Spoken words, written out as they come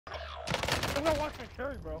I'm not watching the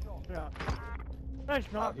carry, bro. Yeah. Nice,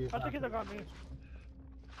 not. I think he got me.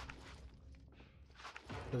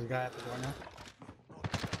 There's a guy at the door now.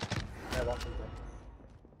 Yeah, watch him.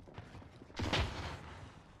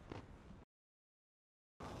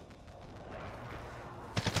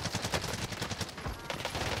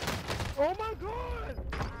 Oh my god!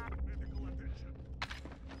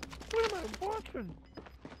 What am I watching?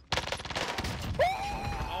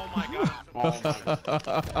 Oh my god. Oh my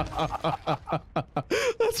god.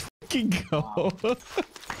 Let's fucking go.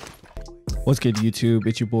 What's good, YouTube?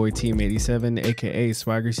 It's your boy Team 87, aka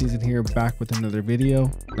Swagger Season here, back with another video.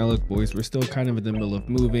 Now look, boys, we're still kind of in the middle of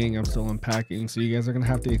moving. I'm still unpacking, so you guys are gonna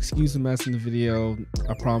have to excuse the mess in the video.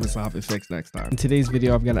 I promise I'll have it fixed next time. In today's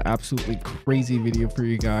video, I've got an absolutely crazy video for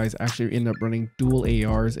you guys. Actually ended up running dual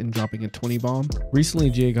ARs and dropping a 20 bomb. Recently,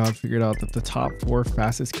 JGod figured out that the top 4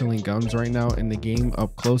 fastest killing guns right now in the game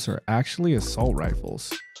up close are actually assault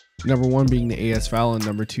rifles. Number 1 being the AS-FAL and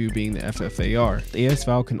number 2 being the ffar. The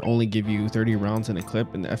AS-FAL can only give you 30 rounds in a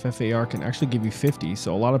clip, and the ffar can actually give you 50,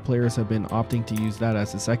 so a lot of players have been opting to use that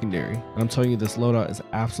as a secondary. And I'm telling you, this loadout is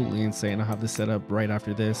absolutely insane. I'll have this set up right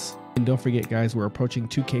after this. And don't forget, guys, we're approaching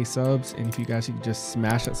 2K subs, and if you guys could just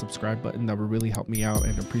smash that subscribe button, that would really help me out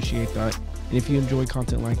and appreciate that. And if you enjoy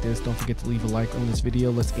content like this, don't forget to leave a like on this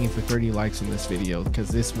video. Let's aim for 30 likes on this video because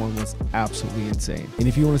this one was absolutely insane. And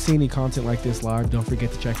if you want to see any content like this live, don't forget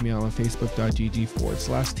to check me out on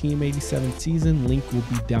facebook.gg/Team87season. Link will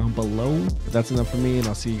be down below. But that's enough for me, and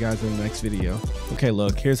I'll see you guys in the next video. Okay,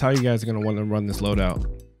 look, here's how you guys are going to want to run this loadout.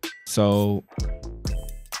 So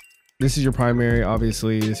this is your primary,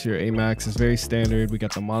 obviously. This is your amax. It's very standard. We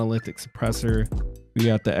got the monolithic suppressor. We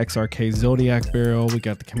got the XRK Zodiac barrel. We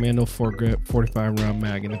got the commando foregrip 45 round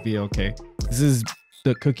mag and the VLK. This is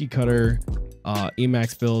the cookie cutter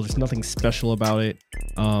amax build. There's nothing special about it.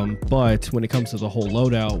 But when it comes to the whole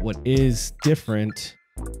loadout, what is different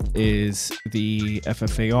is the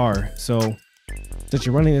ffar. So since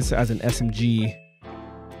you're running this as an SMG,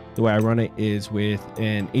 the way I run it is with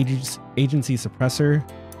an agency suppressor,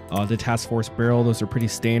 the task force barrel. Those are pretty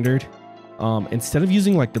standard. Instead of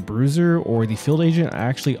using like the bruiser or the field agent, I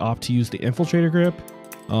actually opt to use the infiltrator grip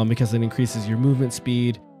because it increases your movement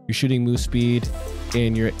speed, your shooting move speed,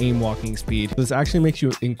 and your aim walking speed. This actually makes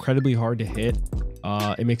you incredibly hard to hit.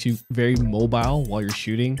 It makes you very mobile while you're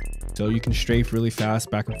shooting, so you can strafe really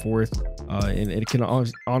fast back and forth, and it can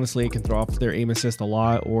honestly, it can throw off their aim assist a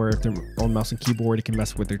lot, or if they're on mouse and keyboard, it can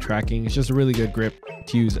mess with their tracking. It's just a really good grip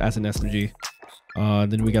to use as an SMG.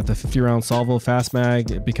 Then we got the 50 round salvo fast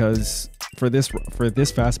mag, because for this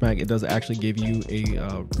fast mag, it does actually give you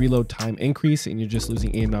a reload time increase, and you're just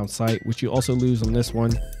losing aim down sight, which you also lose on this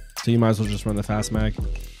one, so you might as well just run the fast mag.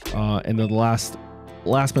 And then the last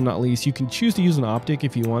but not least, you can choose to use an optic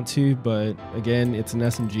if you want to, but again, it's an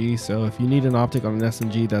SMG, so if you need an optic on an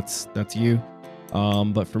SMG, that's you.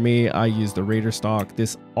 But for me, I use the Raider stock.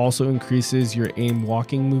 This also increases your aim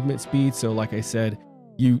walking movement speed, so like I said,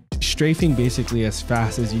 you strafing basically as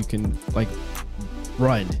fast as you can like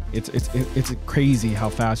run. It's crazy how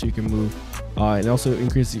fast you can move. It also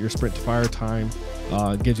increases your sprint to fire time,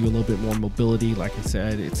 gives you a little bit more mobility. Like I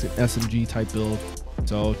said, it's an SMG type build,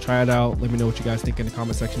 so try it out. Let me know what you guys think in the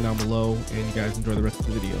comment section down below, and you guys enjoy the rest of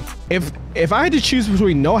the video. If I had to choose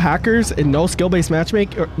between no hackers and no skill-based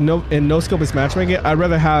matchmaking, or no skill-based matchmaking, I'd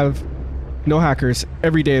rather have no hackers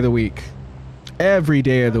every day of the week. Every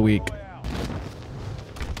day of the week.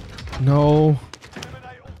 No.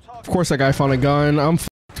 Of course that guy found a gun. I'm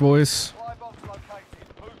f***ed, boys.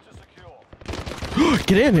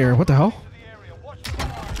 Get in here. What the hell?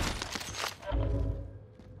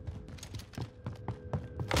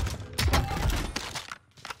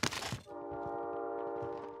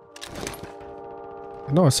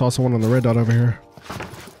 I know I saw someone on the red dot over here.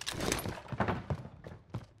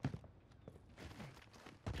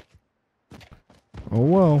 Oh,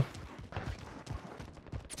 well.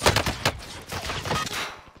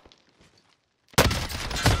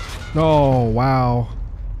 Oh, wow.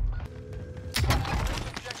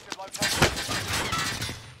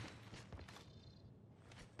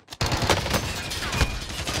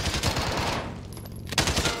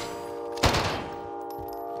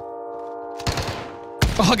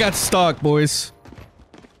 Oh, I got stuck, boys.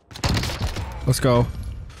 Let's go.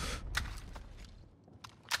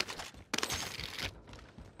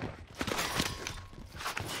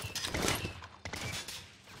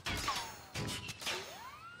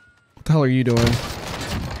 What the hell are you doing?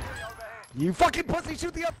 You fucking pussy,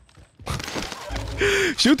 shoot the up.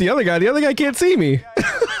 Shoot the other guy. The other guy can't see me.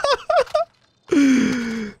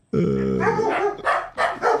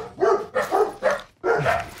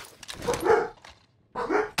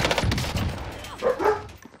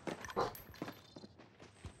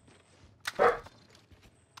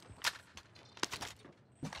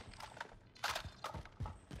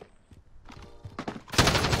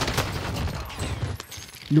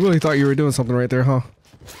 You really thought you were doing something right there, huh?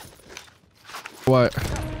 What?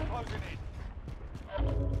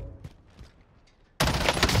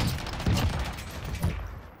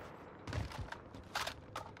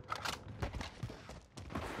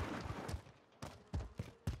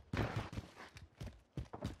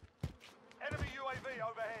 Enemy UAV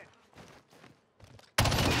overhead.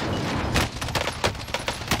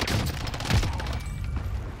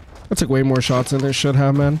 I took way more shots than it should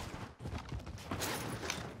have, man.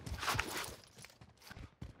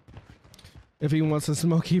 If he wants to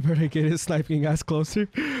smoke, he better get his sniping ass closer.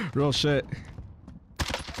 Real shit.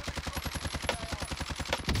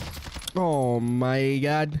 Oh my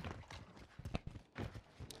god.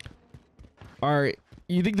 Alright.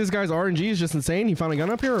 You think this guy's RNG is just insane? He found a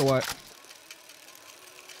gun up here or what?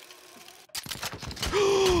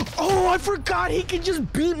 Oh, I forgot he can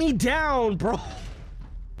just beat me down, bro.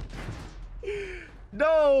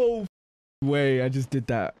 No way, I just did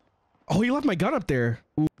that. Oh, he left my gun up there.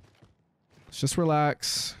 Ooh. Let's just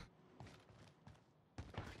relax.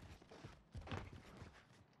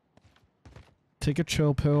 Take a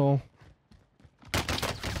chill pill.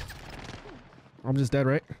 I'm just dead,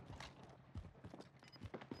 right?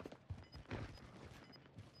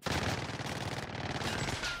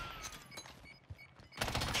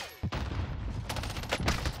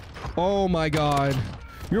 Oh my god.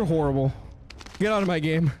 You're horrible. Get out of my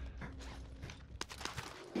game.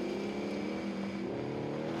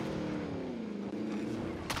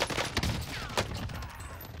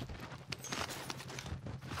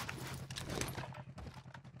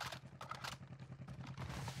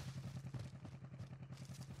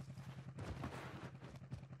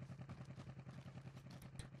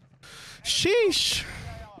 Sheesh.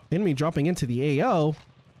 Enemy dropping into the AO.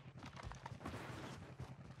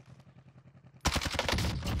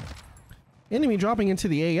 Enemy dropping into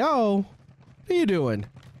the AO. What are you doing?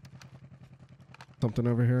 Something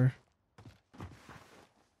over here.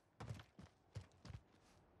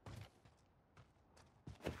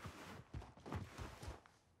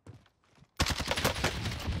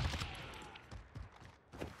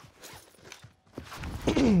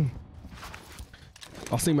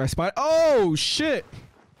 I'll see my spot. Oh shit!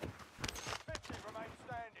 50 remain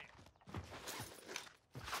standing.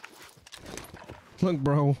 Look,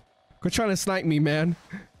 bro. Quit trying to snipe me, man.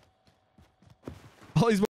 All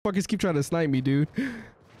these motherfuckers keep trying to snipe me, dude.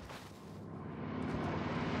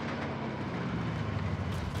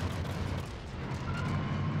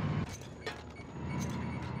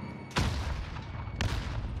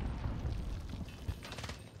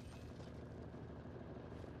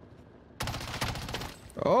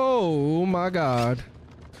 Oh my god.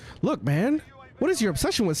 Look, man. What is your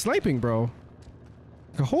obsession with sniping, bro?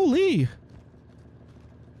 Like, holy.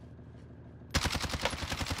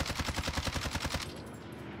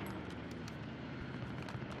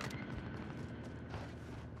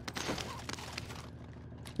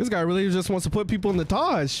 This guy really just wants to put people in the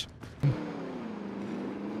Taj.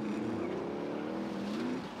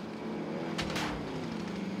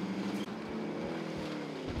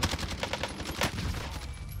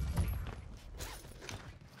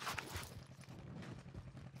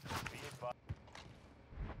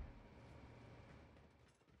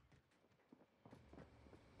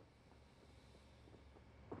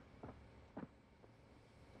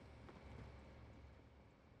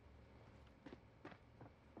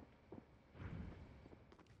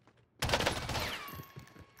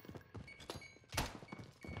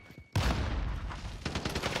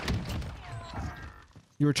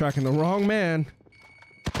 You were tracking the wrong man.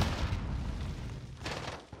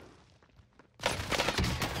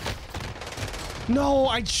 No,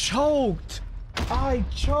 I choked. I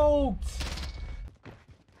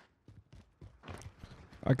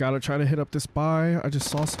gotta try to hit up this buy. I just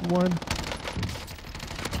saw someone.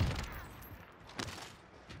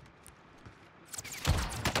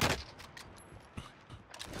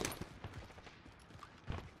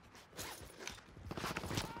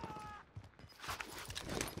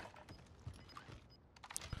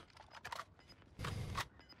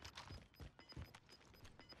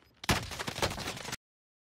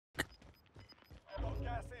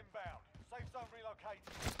 Gas inbound. Safe zone relocated.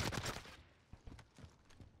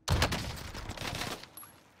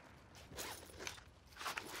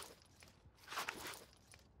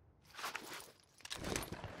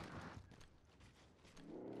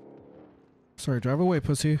 Sorry, drive away,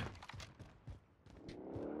 pussy.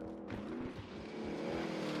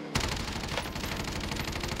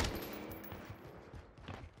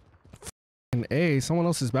 And A, someone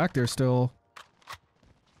else is back there still.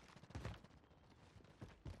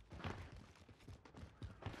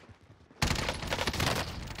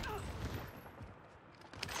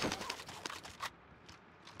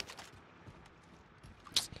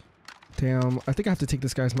 Damn, I think I have to take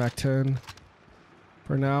this guy's Mac 10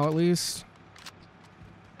 for now at least.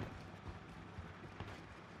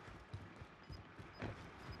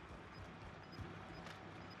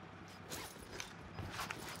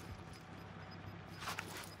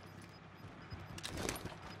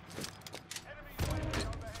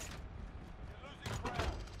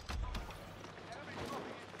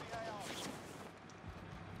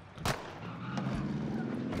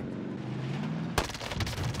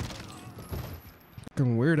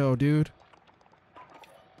 Fucking weirdo, dude.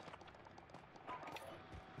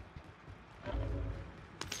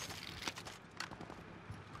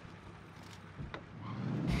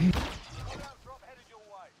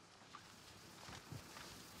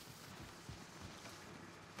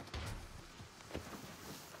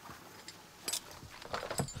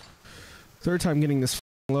 Third time getting this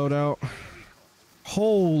loadout.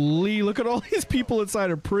 Holy, look at all these people inside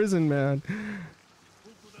of prison, man.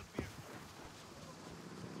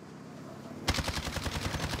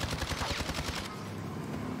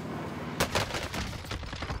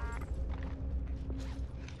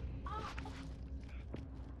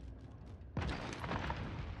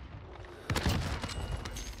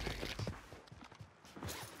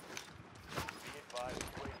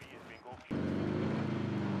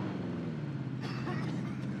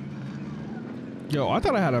 Yo, I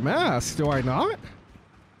thought I had a mask. Do I not?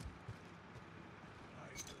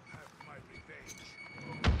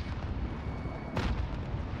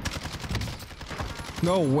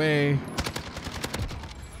 No way.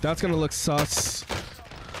 That's gonna look sus.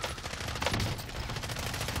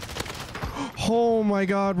 Oh my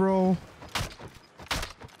god, bro.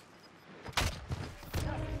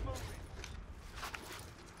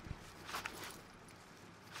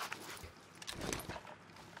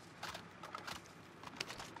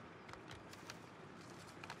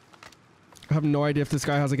 I have no idea if this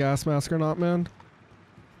guy has a gas mask or not, man.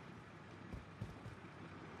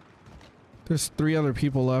 There's 3 other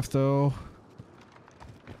people left, though.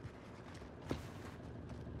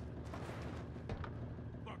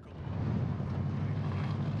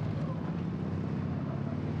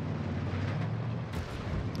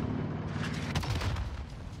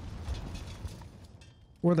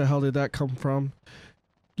 Where the hell did that come from?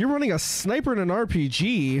 You're running a sniper and an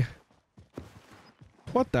RPG.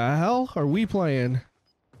 What the hell are we playing?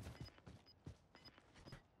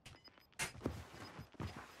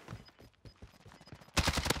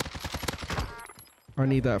 I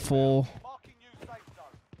need that full.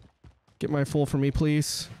 Get my full for me,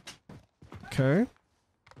 please. Okay.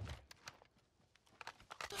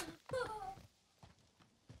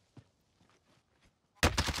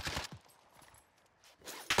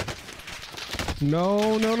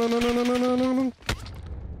 No, no, no, no, no, no, no, no, no, no.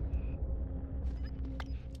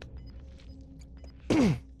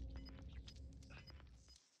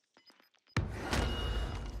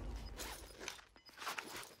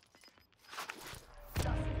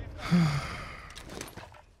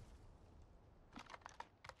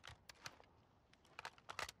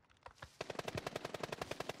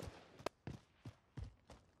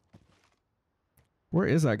 Where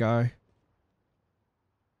is that guy?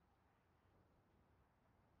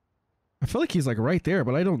 I feel like he's like right there,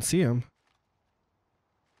 but I don't see him.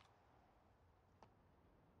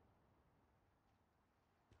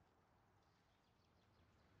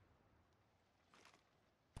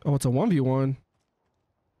 Oh, it's a 1v1.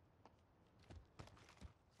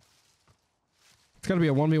 It's gotta be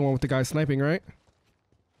a 1v1 with the guy sniping, right?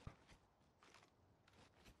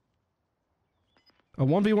 A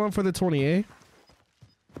 1v1 for the 20A.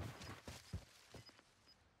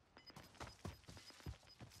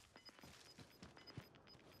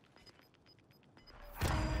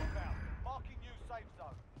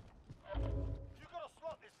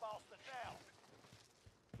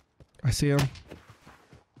 I see him.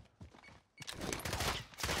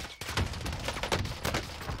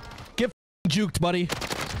 Get juked, buddy.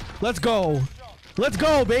 Let's go. Let's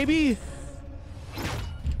go, baby.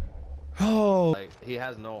 Oh. Like, he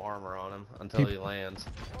has no armor on him until he lands.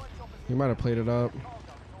 He might have played it up.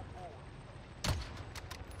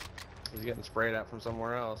 He's getting sprayed at from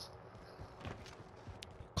somewhere else.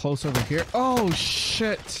 Close over here. Oh,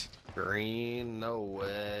 shit. Green, no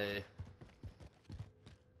way.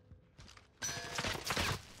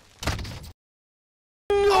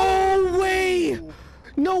 No way!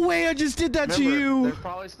 No way I just did that to you! There's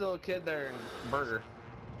probably still a kid there in Burger.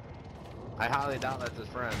 I highly doubt that's his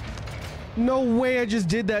friend. No way I just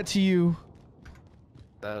did that to you.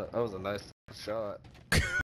 That was a nice shot.